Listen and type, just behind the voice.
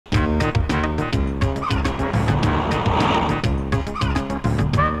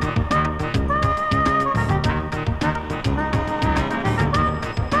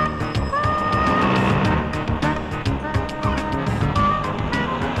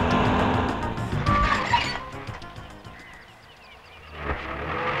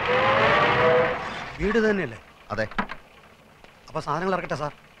വീട് തന്നെയല്ലേ? അതെ. അപ്പൊ സാധനങ്ങൾ ഇറക്കട്ടെ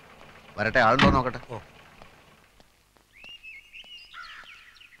സാർ. വരട്ടെ, ആളുണ്ടോ നോക്കട്ടെ. ഓ,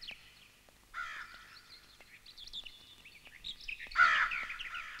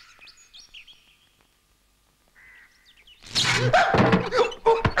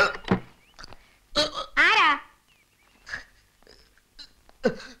 ആരാ?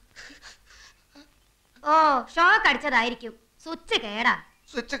 ഓ, ഷോക്ക് അടിച്ചതായിരിക്കും. സ്വിച്ച് കേടാ.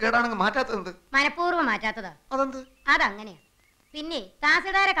 സ്വിച്ച് കേടാണെങ്കിൽ മാറ്റാത്തത് മനഃപൂർവ്വം മാറ്റാത്തതാ. അതെന്ത്? അതങ്ങനെയാ. പിന്നെ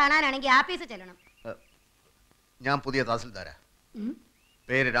തഹസിൽദാരെ കാണാനാണെങ്കിൽ ആഫീസിൽ ചെല്ലണം. ഞാൻ പുതിയ തഹസിൽദാരാ.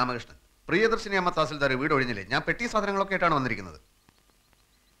 പേര് രാമകൃഷ്ണൻ. പ്രിയദർശിനി അമ്മ തഹസിൽദാർ വീട് ഒഴിഞ്ഞില്ലേ? ഞാൻ പെട്ടി സാധനങ്ങളൊക്കെ ആയിട്ടാണ് വന്നിരിക്കുന്നത്.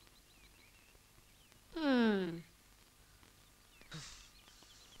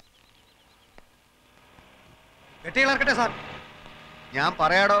 പെട്ടികൾ ഇറക്കട്ടെ സാർ. ഞാൻ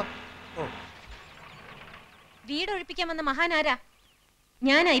പറയാടോ. വീട് ഒഴിപ്പിക്കാൻ വന്ന മഹാനാരാ?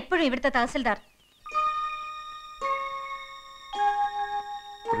 ഞാനാ ഇപ്പോഴും ഇവിടുത്തെ തഹസിൽദാർ.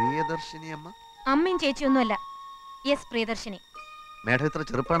 പ്രിയദർശിനി അമ്മ? അമ്മയും ചേച്ചിയൊന്നുമല്ല. യെസ്, പ്രിയദർശിനി. മേഡം ഇത്ര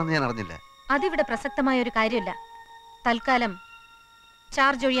ചെറുപ്പാണെന്ന് ഞാൻ അറിഞ്ഞില്ല. അതിവിടെ പ്രസക്തമായ ഒരു കാര്യമില്ല. തൽക്കാലം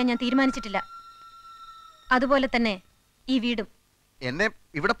ചാർജ് ഒഴിയാൻ ഞാൻ തീരുമാനിച്ചിട്ടില്ല. അതുപോലെ തന്നെ ഈ വീടും. എന്നെ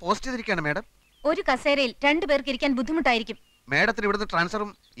ഇവിടെ പോസ്റ്റ് ചെയ്തിരിക്കുകയാണ് മേഡം. ഒരു കസേരയിൽ 2 പേർക്ക് ഇരിക്കാൻ ബുദ്ധിമുട്ടായിരിക്കും. മേഡത്തിന് ഇവിടുന്ന്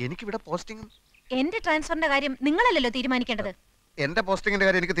ട്രാൻസ്ഫറും എനിക്കിവിടെ പോസ്റ്റിങ്ങും. എന്റെ ട്രാൻസ്ഫറിന്റെ കാര്യം നിങ്ങളല്ലല്ലോ തീരുമാനിക്കേണ്ടത്. എന്റെ പോസ്റ്റിങ്ങിന്റെ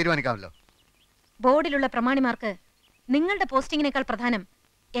കാര്യം എനിക്ക് തീരുമാനിക്കാമല്ലോ. ബോർഡിലുള്ള പ്രമാണിമാർക്ക് നിങ്ങളുടെ പോസ്റ്റിങ്ങിനേക്കാൾ പ്രധാനം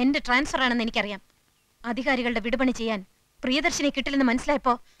എന്റെ ട്രാൻസ്ഫർ ആണെന്ന് എനിക്കറിയാം. അധികാരികളുടെ വിടുപണി ചെയ്യാൻ പ്രിയദർശിനി കിട്ടില്ലെന്ന്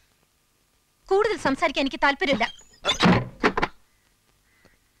മനസ്സിലായപ്പോ കൂടുതൽ സംസാരിക്കാൻ എനിക്ക് താല്പര്യമില്ല.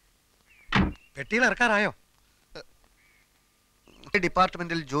 പെട്ടികൾ ഇറക്കാറായോ?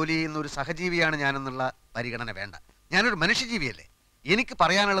 ഡിപ്പാർട്ട്മെന്റിൽ ജോലി ചെയ്യുന്ന ഒരു സഹജീവിയാണ് ഞാനെന്നുള്ള പരിഗണന വേണ്ട. ഞാനൊരു മനുഷ്യജീവിയല്ലേ. എനിക്ക്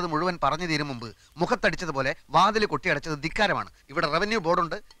പറയാനുള്ളത് മുഴുവൻ പറഞ്ഞു തീരും മുമ്പ് മുഖത്തടിച്ചതുപോലെ വാതിൽ കൊട്ടിയടച്ചത് ധിക്കാരമാണ്. ഇവിടെ റവന്യൂ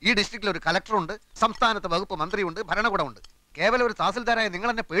ബോർഡുണ്ട്, ഈ ഡിസ്ട്രിക്റ്റിൽ ഒരു കലക്ടറുണ്ട്, സംസ്ഥാനത്ത് വകുപ്പ് മന്ത്രിയുണ്ട്, ഭരണകൂടമുണ്ട്. കേവലം ഒരു തഹസിൽദാരായ നിങ്ങൾ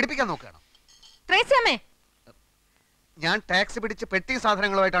എന്നെ പേടിപ്പിക്കാൻ നോക്കുകയാണ്. ഞാൻ ടാക്സി പിടിച്ച് പെട്ടി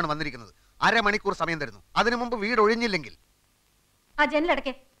സാധനങ്ങളുമായിട്ടാണ് വന്നിരിക്കുന്നത്. 1/2 മണിക്കൂർ സമയം തരുന്നു. അതിനു മുമ്പ് വീട് ഒഴിഞ്ഞില്ലെങ്കിൽ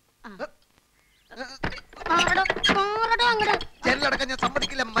ജനലടക്കം ഞാൻ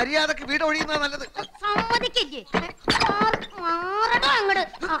സമ്മതിക്കില്ല. മര്യാദക്ക് വീട് ഒഴിയുന്നത് നല്ലത്.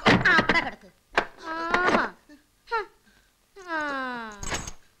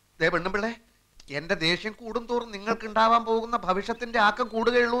 പെണ്ണുമ്പിള്ളേ, എന്റെ ദേഷ്യം കൂടും തോറും നിങ്ങൾക്ക് ഉണ്ടാവാൻ പോകുന്ന ഭവിഷ്യത്തിന്റെ ആക്കം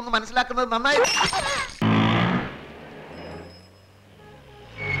കൂടുകയുള്ളൂ എന്ന് മനസ്സിലാക്കുന്നത് നന്നായി.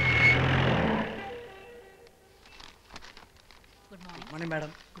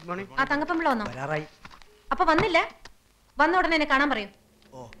 ആ തങ്കപ്പമ്പിള വന്നോ? അപ്പൊ വന്നില്ല? വന്ന ഉടനെ എന്നെ കാണാൻ പറയൂ.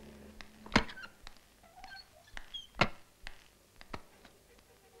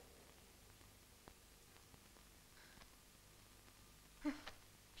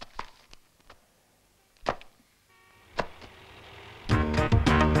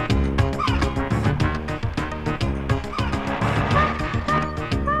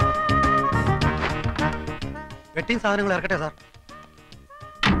 പെട്ടി സാധനങ്ങൾ ഇറക്കട്ടെ സാർ.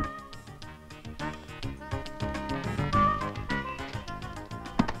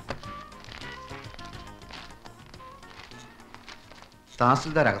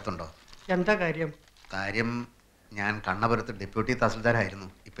 തഹസിൽദാർ അകത്തുണ്ടോ? എന്താ കാര്യം? കാര്യം, ഞാൻ കണ്ണപുരത്ത് ഡെപ്യൂട്ടി തഹസിൽദാരായിരുന്നു.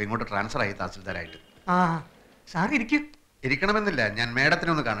 ഇപ്പൊ ഇങ്ങോട്ട് ട്രാൻസ്ഫർ ആയി തഹസിൽദാരായിട്ട്. സാർ ഇരിക്കും. ഇരിക്കണമെന്നില്ല, ഞാൻ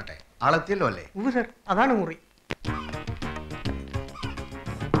മേഡത്തിനെ ഒന്ന് കാണട്ടെ. ആളെത്തിയല്ലോ അല്ലേ? സർ, അതാണ് മുറി.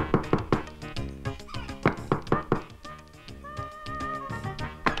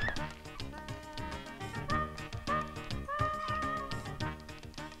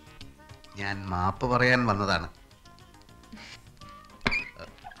 ഞാൻ മാപ്പ് പറയാൻ വന്നതാണ്.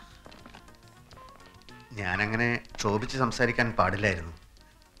 ഞാനങ്ങനെ ക്ഷോഭിച്ച് സംസാരിക്കാൻ പാടില്ലായിരുന്നു,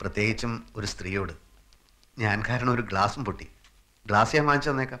 പ്രത്യേകിച്ചും ഒരു സ്ത്രീയോട്. ഞാൻ കാരണം ഒരു ഗ്ലാസും പൊട്ടി. ഗ്ലാസ് ഞാൻ വാങ്ങിച്ചു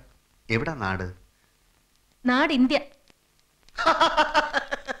തന്നേക്കാം. എവിടാ നാട്? നാട് ഇന്ത്യ.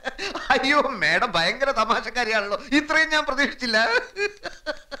 അയ്യോ മേഡം ഭയങ്കര തമാശക്കാരിയാണല്ലോ. ഇത്രയും ഞാൻ പ്രതീക്ഷിച്ചില്ല.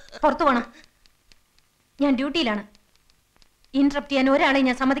 പുറത്തു പോണം, ഞാൻ ഡ്യൂട്ടിയിലാണ്. ഇന്ററപ്റ്റ് ചെയ്യാൻ ഒരാളെയും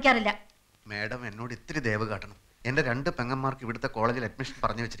ഞാൻ സമ്മതിക്കാറില്ല. മേഡം എന്നോട് ഇത്തിരി ദയവ് കാട്ടണം. എൻ്റെ 2 പെങ്ങന്മാർക്ക് ഇവിടുത്തെ കോളേജിൽ അഡ്മിഷൻ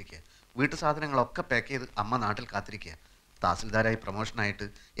പറഞ്ഞു വെച്ചിരിക്കുക. വീട്ടു സാധനങ്ങളൊക്കെ പാക്ക് ചെയ്ത് അമ്മ നാട്ടിൽ കാത്തിരിക്കുക. തഹസിൽദാരായി പ്രൊമോഷനായിട്ട്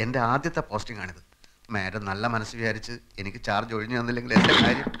എൻ്റെ ആദ്യത്തെ പോസ്റ്റിംഗ് ആണിത്. മേഡം നല്ല മനസ്സ് വിചാരിച്ച് എനിക്ക് ചാർജ് ഒഴിഞ്ഞു തന്നില്ലെങ്കിൽ എൻ്റെ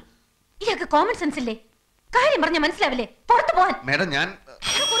കാര്യം. ഇയാൾക്ക് കോമൺ സെൻസ് ഇല്ലേ? കാര്യം പറഞ്ഞ മനസ്സിലാവില്ലേ? പുറത്തു പോവാൻ. മേഡം ഞാൻ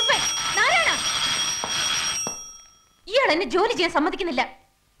ഇയാൾ എന്നെ ജോലി ചെയ്യാൻ സമ്മതിക്കുന്നില്ല.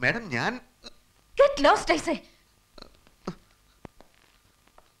 മേഡം ഞാൻ ഗെറ്റ് ലോസ്റ്റ് ഐ സേ.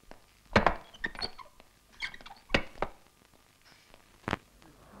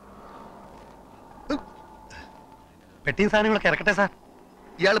 പെട്ടി സാധനങ്ങളൊക്കെ ഇറക്കട്ടെ സാർ.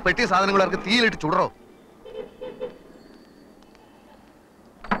 ഇയാൾ പെട്ടിയ സാധനങ്ങളൊക്കെ തീയിലിട്ട് ചുടറോ?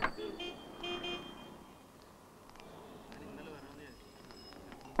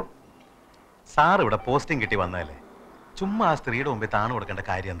 സാർ ഇവിടെ പോസ്റ്റിംഗ് കിട്ടി വന്നതല്ലേ, ചുമ്മാ ആ സ്ത്രീയുടെ മുമ്പിൽ താണു കൊടുക്കേണ്ട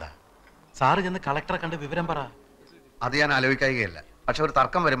കാര്യം എന്താ? സാറ് ചെന്ന് കളക്ടറെ കണ്ട് വിവരം പറ. അത് ഞാൻ ആലോചിക്കുകയല്ല. പക്ഷെ ഒരു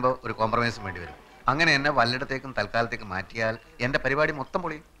തർക്കം വരുമ്പോൾ ഒരു കോംപ്രമൈസും വേണ്ടി വരും. അങ്ങനെ എന്നെ വല്ലയിടത്തേക്കും തൽക്കാലത്തേക്ക് മാറ്റിയാൽ എന്റെ പരിപാടി മൊത്തം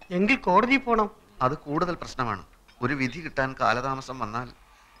പൊളിയും. എങ്കിൽ കോടതി പോണം. അത് കൂടുതൽ പ്രശ്നമാണ്. ഒരു വിധി കിട്ടാൻ കാലതാമസം വന്നാൽ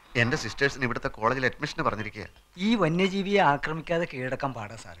എന്റെ സിസ്റ്റേഴ്സിന് ഇവിടുത്തെ കോളേജിൽ അഡ്മിഷന് പറഞ്ഞിരിക്കുക. ഈ വന്യജീവിയെ ആക്രമിക്കാതെ കീഴടക്കാൻ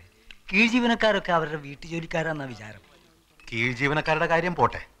പാടാ സാറേ. കീഴ്ജീവനക്കാരൊക്കെ അവരുടെ വീട്ടുജോലിക്കാരാന്നാ വിചാരം. കീഴ്ജീവനക്കാരുടെ കാര്യം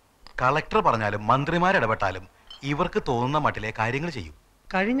പോട്ടെ, കളക്ടർ പറഞ്ഞാലും മന്ത്രിമാരിടപെട്ടാലും ഇവർക്ക് തോന്നുന്ന മട്ടിലെ കാര്യങ്ങൾ ചെയ്യും.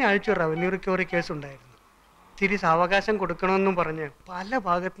 കഴിഞ്ഞ ആഴ്ച റവന്യൂ റിക്കവറി കേസ് ഉണ്ടായിരുന്നു. തിരി സാവകാശം കൊടുക്കണമെന്നും പറഞ്ഞ് പല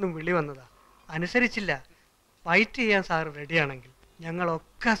ഭാഗത്തുനിന്നും വിളി വന്നതാ. അനുസരിച്ചില്ല. ഫൈറ്റ് ചെയ്യാൻ സാർ റെഡിയാണെങ്കിൽ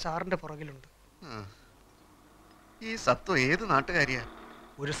ഞങ്ങളൊക്കെ സാറിന്റെ പുറകിലുണ്ട്. ഈ സത്വം ഏത് നാട്ടുകാരിയാ?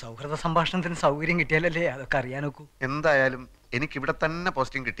 ഒരു സൗഹൃദ സംഭാഷണത്തിന് സൗകര്യം കിട്ടിയാലല്ലേ അതൊക്കെ അറിയാൻ നോക്കൂ. എന്തായാലും എനിക്കിവിടെ തന്നെ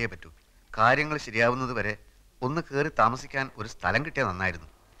പോസ്റ്റിംഗ് കിട്ടിയേ പറ്റൂ. കാര്യങ്ങൾ ശരിയാവുന്നത് വരെ ഒന്ന് കയറി താമസിക്കാൻ ഒരു സ്ഥലം കിട്ടിയാൽ നന്നായിരുന്നു.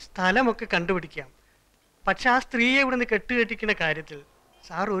 സ്ഥലമൊക്കെ കണ്ടുപിടിക്കാം. പക്ഷെ ആ സ്ത്രീയെ ഇവിടുന്ന് കെട്ടുകെട്ടിക്കുന്ന കാര്യത്തിൽ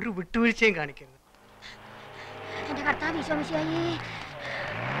സാർ ഒരു വിട്ടുവീഴ്ചയും കാണിക്കരുത്. എന്റെ കർത്താവ് ഈശോമിശിഹായേ.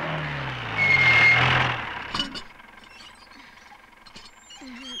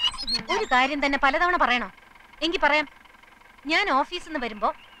 ഒരു കാര്യം തന്നെ പലതവണ പറയണോ? എങ്കിൽ പറയാം. ഞാൻ ഓഫീസിൽ നിന്ന് വരുമ്പോ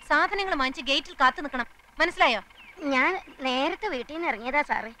സാധനങ്ങൾ വാങ്ങിച്ച് ഗേറ്റിൽ കാത്തു നിൽക്കണം. മനസ്സിലായോ? ഞാൻ നേരത്തെ വീട്ടിൽ നിന്ന് ഇറങ്ങിയതാ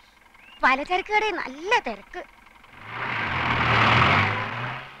സാറേ. പലചരക്ക് കടയിൽ നല്ല തിരക്ക്.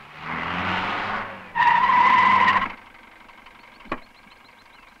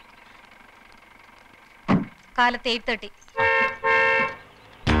 കാലത്ത് 8:30.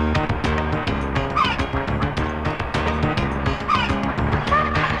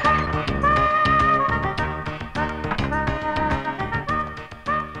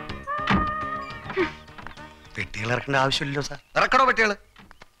 പെട്ടികൾ ഇറക്കേണ്ട ആവശ്യമില്ലല്ലോ സാർ. ഇറക്കണോ പെട്ടികള്?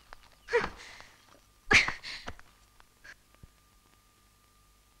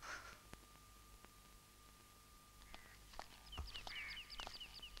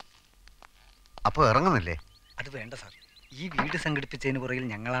 അപ്പൊ ഇറങ്ങുന്നില്ലേ? അത് വേണ്ട സാർ. ഈ വീട് സംഘടിപ്പിച്ചതിന് പുറകിൽ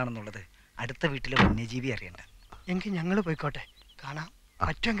ഞങ്ങളാണെന്നുള്ളത് അടുത്ത വീട്ടിലെ വന്യജീവി അറിയണ്ട. എങ്കിൽ ഞങ്ങൾ പോയിക്കോട്ടെ. കാണാം.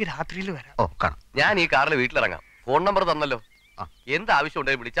 പറ്റുമെങ്കിൽ രാത്രിയിൽ വരാം. ഓ കാണാം. ഞാൻ ഈ കാറിൽ വീട്ടിലിറങ്ങാം. ഫോൺ നമ്പർ തന്നല്ലോ. എന്ത് ആവശ്യം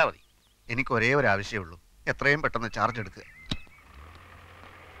ഉണ്ടെങ്കിൽ വിളിച്ചാൽ മതി. എനിക്ക് ഒരേ ഒരു ആവശ്യമേ ഉള്ളൂ. എത്രയും പെട്ടെന്ന് ചാർജ് എടുക്കുക.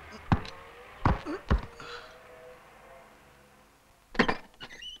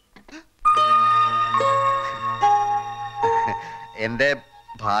 എന്റെ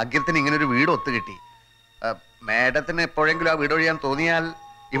ഭാഗ്യത്തിന് ഇങ്ങനൊരു വീട് ഒത്തുകിട്ടി. മാഡത്തിന് എപ്പോഴെങ്കിലും ആ വീട് ഒഴിയാൻ തോന്നിയാൽ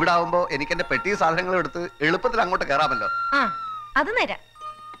ഇവിടെ ആവുമ്പോ എനിക്ക് എന്റെ പെട്ടി സാധനങ്ങൾ എടുത്ത് എളുപ്പത്തിൽ അങ്ങോട്ട് കയറാമല്ലോ. അത് നേരാ.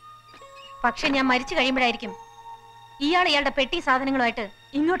 പക്ഷെ ഞാൻ മരിച്ചു കഴിയുമ്പോഴായിരിക്കും ഇയാളുടെ പെട്ടി സാധനങ്ങളുമായിട്ട്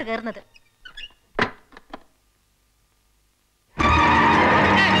ഇങ്ങോട്ട് കയറുന്നത്.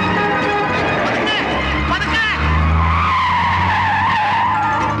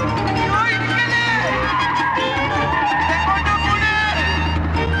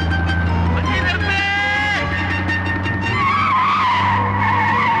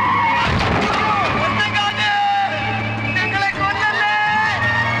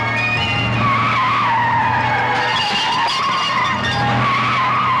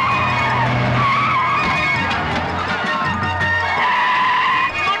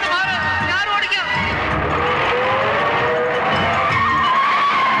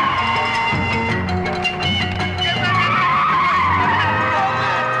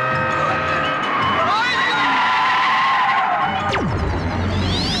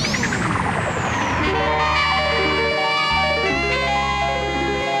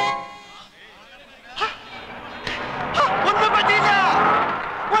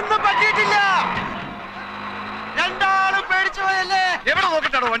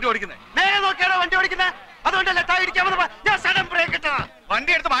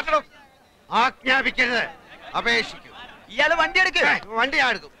 ഇയാള് വണ്ടി എടുക്കുക. വണ്ടി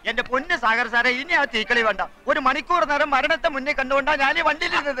എടുക്കും. എന്റെ പൊന്ന് സാഗർ സാറേ, ഇനി ആ തീക്കളി വേണ്ട. ഒരു മണിക്കൂർ നേരം മരണത്തെ മുന്നേ കണ്ടുകൊണ്ടാ ഞാൻ ഈ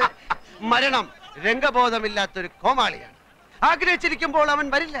വണ്ടിയിലിരുന്നത്. മരണം രംഗബോധമില്ലാത്തൊരു കോമാളിയാണ്. ആഗ്രഹിച്ചിരിക്കുമ്പോൾ അവൻ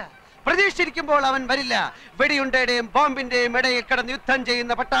വരില്ല, പ്രതീക്ഷിച്ചിരിക്കുമ്പോൾ അവൻ വരില്ല. വെടിയുണ്ടയുടെയും ബോംബിന്റെയും ഇടയിൽ കിടന്ന് യുദ്ധം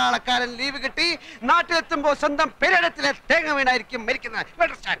ചെയ്യുന്ന പട്ടാളക്കാരൻ ലീവ് കിട്ടി നാട്ടിലെത്തുമ്പോൾ സ്വന്തം പെരടത്തിലെ തേങ്ങ വീണായിരിക്കും മരിക്കുന്നത്.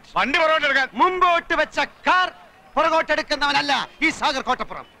 വണ്ടി പുറകോട്ടെടുക്കാൻ മുമ്പോട്ട് വെച്ച കാർ പുറകോട്ടെടുക്കുന്നവനല്ല ഈ സാഗർ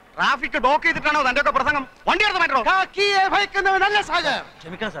കോട്ടപ്പുറം. ട്രാഫിക് ബ്ലോക്ക് ചെയ്തിട്ടാണോ തന്റെ ഒക്കെ പ്രസംഗം? വണ്ടി എടുത്ത് മാറ്റോ. കാക്കിയെ ഭയക്കുന്നവനല്ല സാഗർ.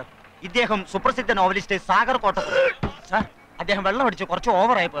 ക്ഷമിക്കണം സാർ, ഇദ്ദേഹം സുപ്രസിദ്ധ നോവലിസ്റ്റ് സാഗർ കോട്ടപ്പുറം. സാർ, അദ്ദേഹം വെള്ളം അടിച്ച് കുറച്ച്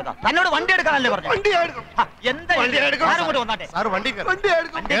ഓവറായി പോയതാ. തന്നോട് വണ്ടി എടുക്കാനല്ലേ പറഞ്ഞു? എന്താ വന്നാട്ടെ സാർ, വണ്ടി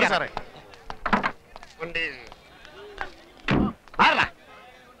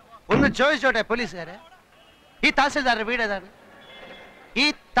ഒന്ന് ചോദിച്ചോട്ടെ പോലീസുകാരെ, ഈ തഹസിൽദാരുടെ വീട് ഏതാണ്? ഈ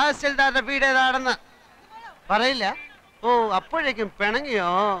തഹസിൽദാരുടെ വീട് ഏതാണെന്ന് പറയില്ല. ഓ, അപ്പോഴേക്കും പിണങ്ങിയോ?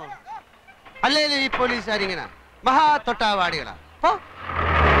 അല്ലേലും ഈ പോലീസുകാരിങ്ങനെ മഹാ തൊട്ടാവാടികളാ.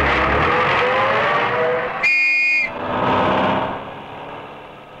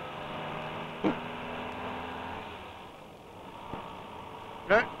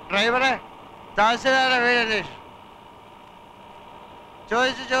 ഡ്രൈവറെ, തഹസിൽദാരുടെ വീട് അന്വേഷിച്ചു.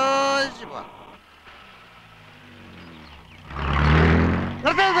 ചോദിച്ചു പോവാ.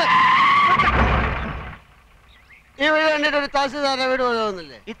 ഈ വീട് കണ്ടിട്ട് ഒരു തഹസിൽദാരുടെ വീട് പോലെ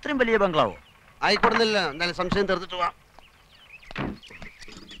തോന്നുന്നില്ലേ? ഇത്രയും വലിയ ബംഗ്ലാവോ? ആയിക്കൊടുന്നില്ല. എന്തായാലും സംശയം തീർത്തിട്ട് പോവാം.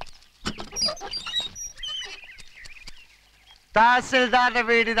 തഹസിൽദാരുടെ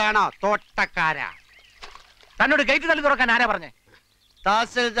വീട് ഇതാണോ? തോട്ടക്കാരാ. തന്നോട് ഗേറ്റ് തള്ളി തുറക്കാൻ ആരാ പറഞ്ഞേ?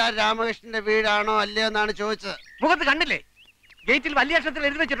 തഹസിൽദാർ രാമകൃഷ്ണന്റെ വീടാണോ അല്ലയോ എന്നാണ് ചോദിച്ചത്. മുഖത്ത് കണ്ടില്ലേ? ഗേറ്റിൽ വലിയ അക്ഷരത്തിൽ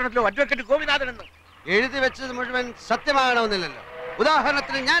എഴുതി വെച്ചിട്ടുണ്ടല്ലോ അഡ്വക്കേറ്റ് ഗോപിനാഥൻ എന്ന്. എഴുതി വെച്ചത് മുഴുവൻ സത്യമാകണമെന്നില്ലല്ലോ.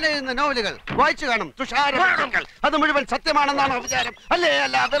 ഉദാഹരണത്തിന് ഞാൻ എഴുതുന്ന നോവലുകൾ വായിച്ചു കാണും. തുഷാരങ്ങൾ അത് മുഴുവൻ സത്യമാണെന്നാണ് വിചാരം. അല്ലേ?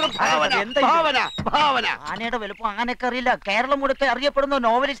 അല്ല, വെറും ഭാവന. ആനയുടെ വലുപ്പം ആനയൊക്കെ അറിയില്ല. കേരളം മുഴുക്കെ അറിയപ്പെടുന്ന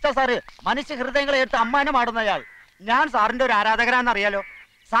നോവലിസ്റ്റാ സാറ്. മനുഷ്യ ഹൃദയങ്ങളെ എടുത്ത് അമ്മാനമാടുന്നയാൾ. ഞാൻ സാറിന്റെ ഒരു ആരാധകരാന്ന് അറിയാലോ.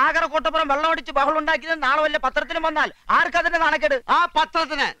 സാഗർ കോട്ടപ്പുറം വെള്ളമടിച്ച് ബഹളുണ്ടാക്കിയത് നാളെ വല്ല പത്രത്തിലും വന്നാൽ ആർക്കതിന്റെ നാണക്കേട്? ആ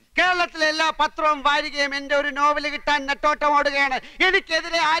പത്രത്തിന് കേരളത്തിലെ എല്ലാ പത്രവും വാരികയും എന്റെ ഒരു നോവല് കിട്ടാൻ നെട്ടോട്ടം ഓടുകയാണ്.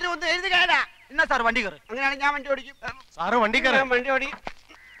 എനിക്കെതിരെ ആരും ഒന്നും എഴുതുകയാണ്. എന്നാ സാർ വണ്ടി കയറി. അങ്ങനെയാണ് ഞാൻ വണ്ടി ഓടിക്കും. സാറ് വണ്ടി കയറി. വണ്ടി ഓടിക്കും.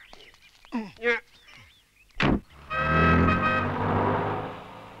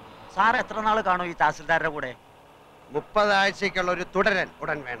 സാർ എത്ര നാള് കാണും ഈ തഹസിൽദാരുടെ കൂടെ? 30 ആഴ്ചക്കുള്ള ഒരു തുടരൻ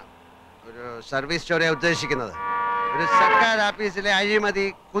ഉടൻ വേണം. ഒരു സർവീസ് സ്റ്റോറിയാണ് ഉദ്ദേശിക്കുന്നത്. ഒരു സർക്കാർ ഓഫീസിലെ അഴിമതി,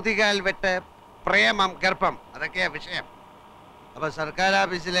 കുതികാൽ വെട്ട്, പ്രേമം, ഗർഭം, അതൊക്കെയാ വിഷയം. അപ്പൊ സർക്കാർ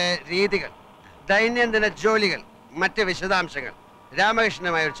ഓഫീസിലെ രീതികൾ, ദൈനംദിന ജോലികൾ, മറ്റ് വിശദാംശങ്ങൾ,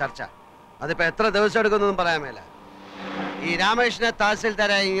 രാമകൃഷ്ണനുമായ ഒരു ചർച്ച. അതിപ്പോ എത്ര ദിവസം എടുക്കുന്നൊന്നും പറയാൻ മേല. ഈ രാമകൃഷ്ണനെ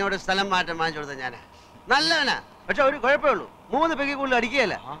തഹസിൽദാരായി ഇങ്ങോട്ട് സ്ഥലം മാറ്റം വാങ്ങിച്ചു കൊടുത്ത ഞാനാ. നല്ലവനാ, പക്ഷെ ഒരു കുഴപ്പമേ ഉള്ളൂ. 3 പെഗ് കൂടുതൽ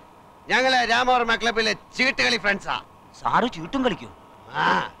അടിക്കുകയല്ല. ഞങ്ങള് രാമവർമ്മ ക്ലബിലെ ചീട്ടുകളി ഫ്രണ്ട്സാ. സാറ് ചീട്ടും കളിക്കൂ? ആ,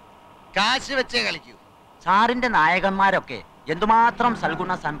 കാശ് വെച്ചേ കളിക്കൂ. സാറിന്റെ നായകന്മാരൊക്കെ എന്തുമാത്രം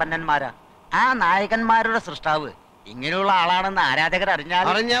സൽഗുണ സമ്പന്നന്മാരാ. ആ നായകന്മാരുടെ സൃഷ്ടാവ് ഇങ്ങനെയുള്ള ആളാണെന്ന് ആരാധകർ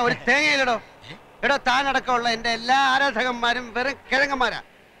അറിഞ്ഞ ഒരു തേങ്ങയിലടോ. എടോ, താനടക്കമുള്ള എന്റെ എല്ലാ ആരാധകന്മാരും വെറും കിഴങ്ങന്മാരാ.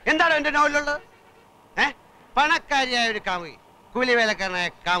 എന്താണോ എന്റെ നോവലുള്ളത്? പണക്കാരിയായ ഒരു കാമുകി, കൂലിവേലക്കാരനായ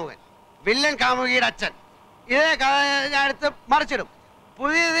കാമുകൻ, വില്ലൻ കാമുകിയുടെ അച്ഛൻ. ഇതേ ഞാൻ എടുത്ത് മറിച്ചിടും.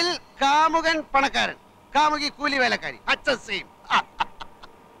 പുതിയതിൽ കാമുകൻ പണക്കാരൻ, കാമുകി കൂലിവേലക്കാരി, അച്ഛൻ സെയിം.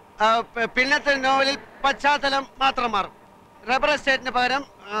 പിന്നത്തെ നോവലിൽ പശ്ചാത്തലം മാത്രം മാറും. റബ്ബർ എസ്റ്റേറ്റിന് പകരം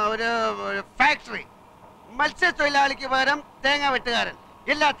ഒരു ഫാക്ടറി, മത്സ്യത്തൊഴിലാളിക്ക് പകരം തേങ്ങ വെട്ടുകാരൻ.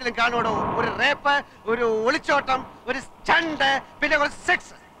 എല്ലാത്തിലും കാണുമോ ഒരു റേപ്പ്, ഒരു ഒളിച്ചോട്ടം, ഒരു സ്റ്റണ്ട്, പിന്നെ ഒരു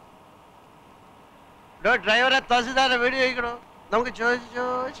സെക്സ്. ഡ്രൈവറെ തഹസിൽദാരുടെ വീട് ചോദിക്കണോ? നമുക്ക്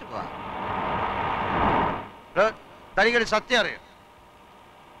ചോദിച്ചു പോവാം. തനിക്കൊരു സത്യം അറിയോ?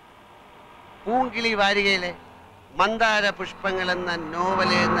 പൂങ്കിളി വാരികയിലെ മന്ദാര പുഷ്പങ്ങൾ എന്ന നോവൽ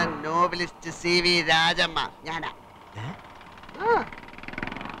എന്ന നോവലിസ്റ്റ് CV രാജമ്മ ഞാനാ.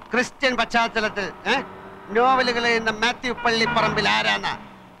 ക്രിസ്ത്യൻ പശ്ചാത്തലത്തിൽ നോവലുകൾ എഴുതുന്ന മാത്യു പള്ളിപ്പറമ്പിൽ ആരാന്നാ?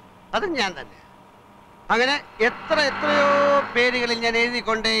 അതും ഞാൻ തന്നെ. അങ്ങനെ എത്രയോ പേരുകളിൽ ഞാൻ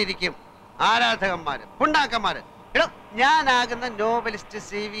എഴുതിക്കൊണ്ടേയിരിക്കും. ആരാധകന്മാര്, പുണ്ണാക്കന്മാര്. എടോ, ഞാനാകുന്ന നോവലിസ്റ്റ്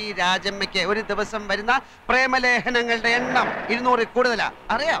CV രാജമ്മയ്ക്ക് ഒരു ദിവസം വരുന്ന പ്രേമലേഖനങ്ങളുടെ എണ്ണം 200 കൂടുതലാ.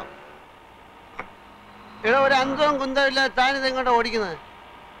 അറിയാം? എടോ, ഒരു അന്തവും കുന്തവും ഇല്ലാതെ താനിത് എങ്ങോട്ടാ ഓടിക്കുന്നത്?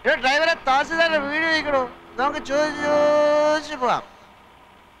 എടോ ഡ്രൈവറെ, തഹസിൽദാരുടെ വീട് ചോദിക്കണോ? നമുക്ക് ചോദിച്ചു പോവാം.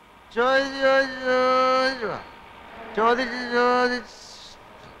 ചോദിച്ചു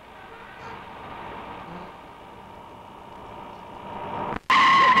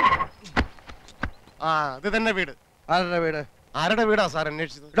അത് തന്നെ വീട്. ആരുടെ വീട്? ആരുടെ വീടാ സാർ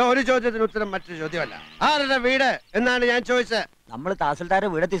അന്വേഷിച്ചത്? ഒരു ചോദ്യത്തിന് ഉത്തരം മറ്റൊരു ചോദ്യമല്ല. ആരുടെ വീട് എന്നാണ് ഞാൻ ചോദിച്ചത്. നമ്മൾ തഹസിൽദാരുടെ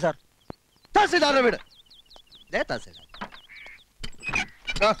വീടെത്തി സാർ. തഹസിൽദാരുടെ വീട്.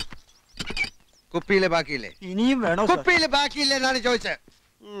 കുപ്പിയിലെ ബാക്കിയില്ലേ? ഇനിയും വേണോ? കുപ്പിയിലെ ബാക്കിയില്ലേ എന്നാണ് ചോദിച്ചത്.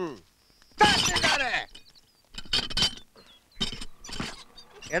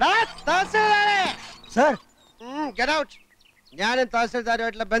 എടാ തഹസിൽദാരെ! Sir, get out. ഞാനും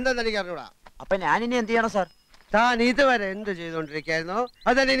തഹസിൽദാരുമായിട്ടുള്ള ബന്ധം തനിക്ക് അറിഞ്ഞൂടാ. അപ്പൊ ഞാനിനി എന്ത് ചെയ്യണം സാർ? താൻ ഇതുവരെ എന്ത് ചെയ്തുകൊണ്ടിരിക്കുകയായിരുന്നോ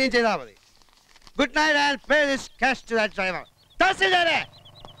അതന്നെ ഇനിയും ചെയ്താൽ മതി. Good night. I will pay this cash to that driver. തഹസിൽദാരെ!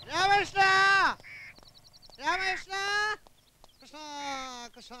 Ramakrishna! Ramakrishna! Krishna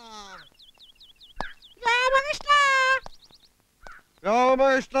Krishna Ramakrishna!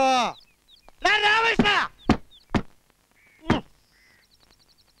 Ramakrishna! Ramakrishna!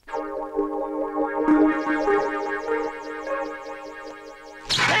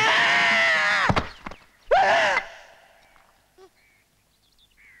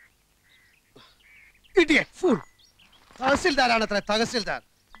 തഹസിൽദാരാണ് അത്ര. തഹസിൽദാർ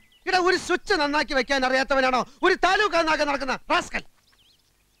ഇവിടെ ഒരു സ്വിച്ച് നന്നാക്കി വെക്കാൻ അറിയാത്തവനാണോ ഒരു താലൂക്ക് നന്നാക്കാൻ നടക്കുന്ന റാസ്കൽ?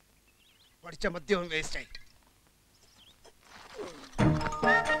 പഠിച്ച മദ്യവും വേസ്റ്റായി.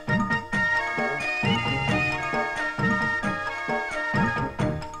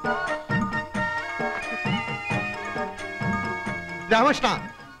 രാമകൃഷ്ണ,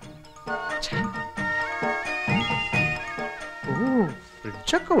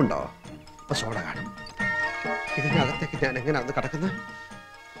 ഫ്രിഡ്ജൊക്കെ ഉണ്ടോ? അപ്പൊ സോഡ കാണും. ഇതിനകത്തേക്ക് ഞാൻ എങ്ങനെയാണ് കിടക്കുന്നത്?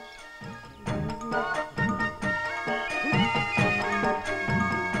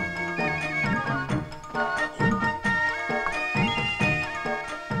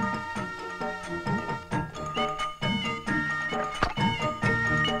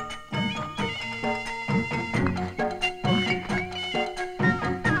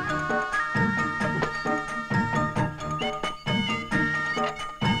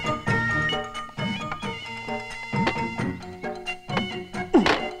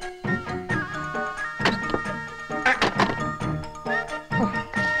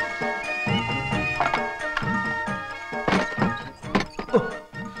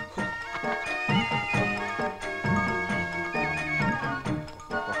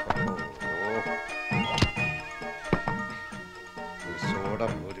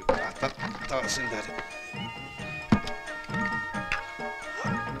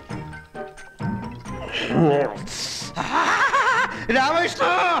 രാമകൃഷ്ണ,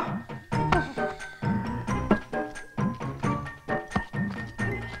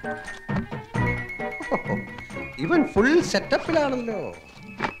 ഇവൻ ഫുൾ സെറ്റപ്പിലാണല്ലോ.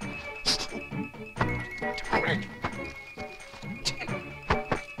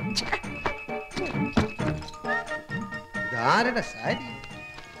 ഇതാരുടെ സാരി?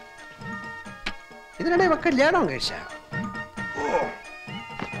 ഇതിനിടെ ഇവ കല്യാണം കഴിച്ച?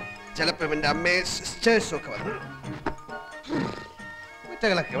 ചിലപ്പോ ഇവന്റെ അമ്മയെ സിസ്റ്റേഴ്സും ഒക്കെ വന്നു.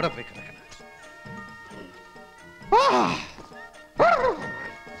 കുറ്റകളൊക്കെ എവിടെ പോയി കിടക്കണം?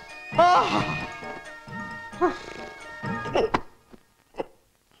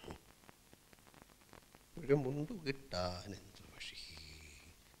 ഒരു മുണ്ടു കിട്ടാൻ എന്ത് വഴി?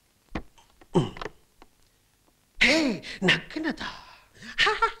 നഗ്നത.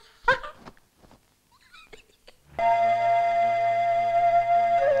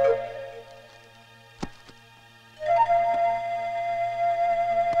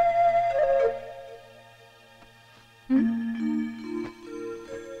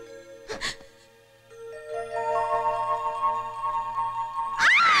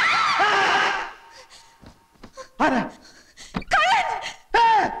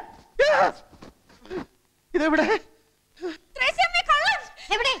 ഇതെവിടെ?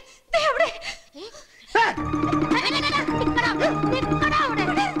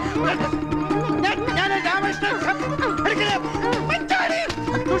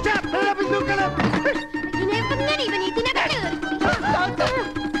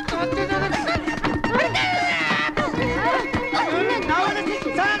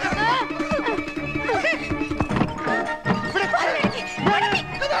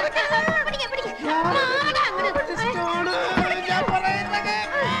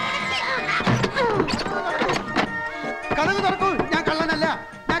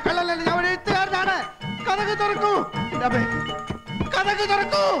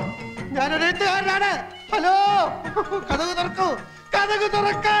 ഞാനൊരു എഴുത്തുകാരനാണ്. ഹലോ, കതക് തുറക്കൂ, കതക്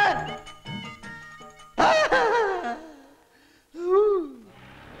തുറക്കാൻ.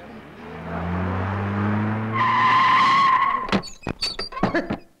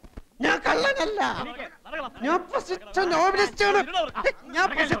 ഞാൻ കള്ളനല്ല, ഞാൻ പ്രസിദ്ധ നോവലിസ്റ്റാണ്. ഞാൻ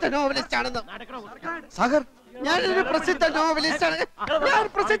പ്രസിദ്ധ നോവലിസ്റ്റാണെന്ന്. സാഗർ, ഞാനൊരു പ്രസിദ്ധ നോവലിസ്റ്റാണ്. ഞാൻ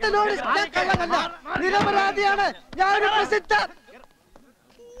പ്രസിദ്ധ നോവലിസ്റ്റ്. ഞാൻ കള്ളനല്ല, നിരപരാധിയാണ്. ഞാനൊരു പ്രസിദ്ധ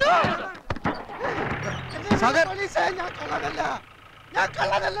സാഗർ, പോലീസേ, ഞാൻ കള്ളനല്ല, ഞാൻ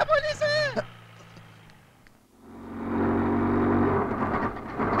കള്ളനല്ല പോലീസേ.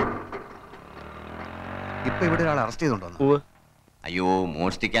 ഇപ്പൊ ഇവിടെ ഒരാൾ അറസ്റ്റ് ചെയ്തോണ്ടോ? അയ്യോ,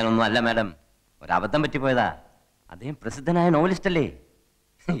 മോഷ്ടിക്കാനൊന്നും അല്ല മാഡം, ഒരബദ്ധം പറ്റിപ്പോയതാ. അദ്ദേഹം പ്രസിദ്ധനായ നോവലിസ്റ്റ് അല്ലേ?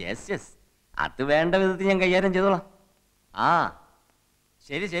 യെസ് യെസ്, അത് വേണ്ട വിധത്തിൽ ഞാൻ കൈകാര്യം ചെയ്തോളാം. ആ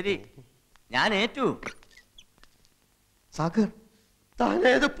ശരി ശരി, ഞാൻ ഏറ്റു. സാഗർ,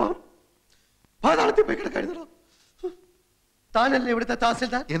 താനേതിപ്പം പാതാളത്തിൽ പോയി കിടക്കായിരുന്നോ? താനല്ലേ ഇവിടുത്തെ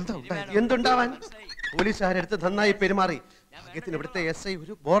തഹസിൽദാർ? എന്തുണ്ടാവാൻ? പോലീസുകാരെടുത്ത് നന്നായി പെരുമാറി. ഭാഗ്യത്തിന് ഇവിടുത്തെ SI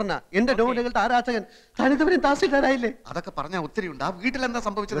ഒരു ബോർണ, എന്റെ നോവലുകളുടെ ആരാധകൻ. താനിതുവരെയും തഹസിൽദാരായില്ലേ? അതൊക്കെ പറഞ്ഞാൽ ഒത്തിരി ഉണ്ട്. ആ വീട്ടിൽ എന്താ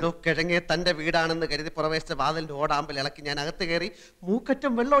സംഭവിച്ചത്? കിഴങ്ങെ തന്റെ വീടാണെന്ന് കരുതി പുറവേശ വാതിലിന്റെ ഓടാമ്പൽ ഇളക്കി ഞാൻ അകത്ത് കയറി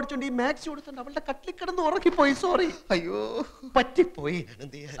മൂക്കറ്റം വെള്ളം അടിച്ചോണ്ട് ഈ മാക്സി കൊടുത്തുണ്ട് അവളുടെ കട്ടിൽ കിടന്ന് ഉറക്കിപ്പോയി. സോറി, അയ്യോ പറ്റിപ്പോയി.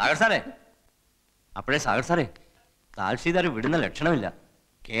 സാഗർ സാറേ, അപ്പോഴേ സാഗർ സാറേ, താൽഷീദാർ വിടുന്ന ലക്ഷണമില്ല.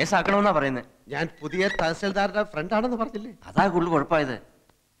 കേസാക്കണമെന്നാ പറയുന്നത്. ഞാൻ പുതിയ തഹസിൽദാരുടെ ഫ്രണ്ടാണെന്ന് പറഞ്ഞില്ലേ? അതാ കൂടുതൽ കുഴപ്പമായത്.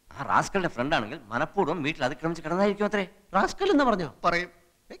 ആ റാസ്കളുടെ ഫ്രണ്ട് ആണെങ്കിൽ മനഃപൂർവ്വം വീട്ടിൽ അതിക്രമിച്ച് കിടന്നായിരിക്കും അത്രേ. റാസ്കൽ എന്ന് പറഞ്ഞോ? പറയും.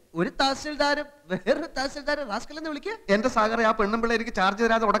 ഒരു തഹസിൽദാരും വേറൊരു തഹസിൽദാരെ റാസ്കൽ എന്ന് വിളിക്കുക? എന്റെ സാഗറെ, ആ പെണ്ണും പിള്ളേ എനിക്ക് ചാർജ്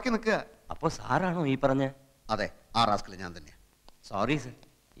തരാതെ ഉടക്കി നിൽക്കുക. അപ്പോ സാറാണോ ഈ പറഞ്ഞ? അതെ, ആ റാസ്കൽ ഞാൻ തന്നെയാ. സോറി സർ,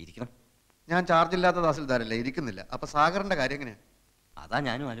 ഇരിക്കണം. ഞാൻ ചാർജ് ഇല്ലാത്ത തഹസിൽദാരല്ലേ, ഇരിക്കുന്നില്ല. അപ്പൊ സാഗറിന്റെ കാര്യം എങ്ങനെയാ? അതാ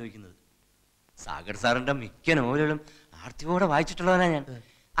ഞാനും ആലോചിക്കുന്നത്. സാഗർ സാറിന്റെ മിക്ക നോവലുകളും ആർത്തിയോടെ വായിച്ചിട്ടുള്ളവനാ ഞാൻ.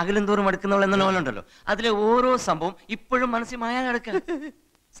 അകലും തോറും അടുക്കുന്നവൾ എന്ന നോവലുണ്ടല്ലോ, അതിലെ ഓരോ സംഭവം ഇപ്പോഴും മനസ്സിൽ മായാതെ കിടക്കുക.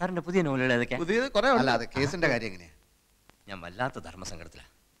 സാറിന്റെ പുതിയ നോവലുകൾ ഏതൊക്കെയാ? അല്ലാതെ കേസിന്റെ കാര്യം എങ്ങനെയാ? ഞാൻ വല്ലാത്ത ധർമ്മസങ്കടത്തിലാ.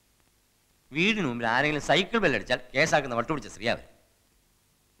 വീടിന് മുമ്പിൽ ആരെങ്കിലും സൈക്കിൾ ബെല്ലടിച്ചാൽ കേസാക്കുന്ന വട്ടുപിടിച്ച സ്ത്രീ അവർ.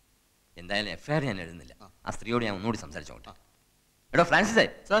 എന്തായാലും എഫ്ഐആർ ഞാൻ എഴുതുന്നില്ല. ആ സ്ത്രീയോട് ഞാൻ ഒന്നുകൂടി സംസാരിച്ചോട്ടെ. എടോ ഫ്രാൻസിസേ,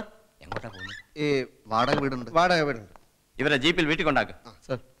 സാർ എങ്ങോട്ടാ പോകുന്നത്? ഈ വാടക വീടുണ്ട്. വാടക വീടുണ്ട്. ഇവരെ ജീപ്പിൽ വീട്ടിൽ കൊണ്ടാക്കുക.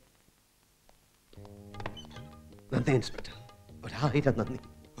 സാർ, നന്ദി ഇൻസ്പെക്ടർ, 1000 നന്ദി.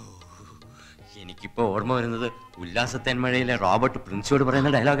 എനിക്കിപ്പോ ഓർമ്മ വരുന്നത് ഉല്ലാസത്തേന്മഴയിലെ റോബർട്ട് പ്രിൻസിയോട് പറയുന്ന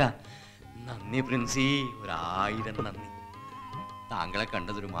ഡയലോഗാ. നന്ദി പ്രിൻസി, 1000 നന്ദി. താങ്കളെ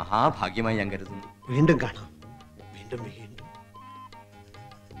കണ്ടതൊരു മഹാഭാഗ്യമായി ഞാൻ കരുതുന്നു. വീണ്ടും കാണാം, വീണ്ടും വീണ്ടും.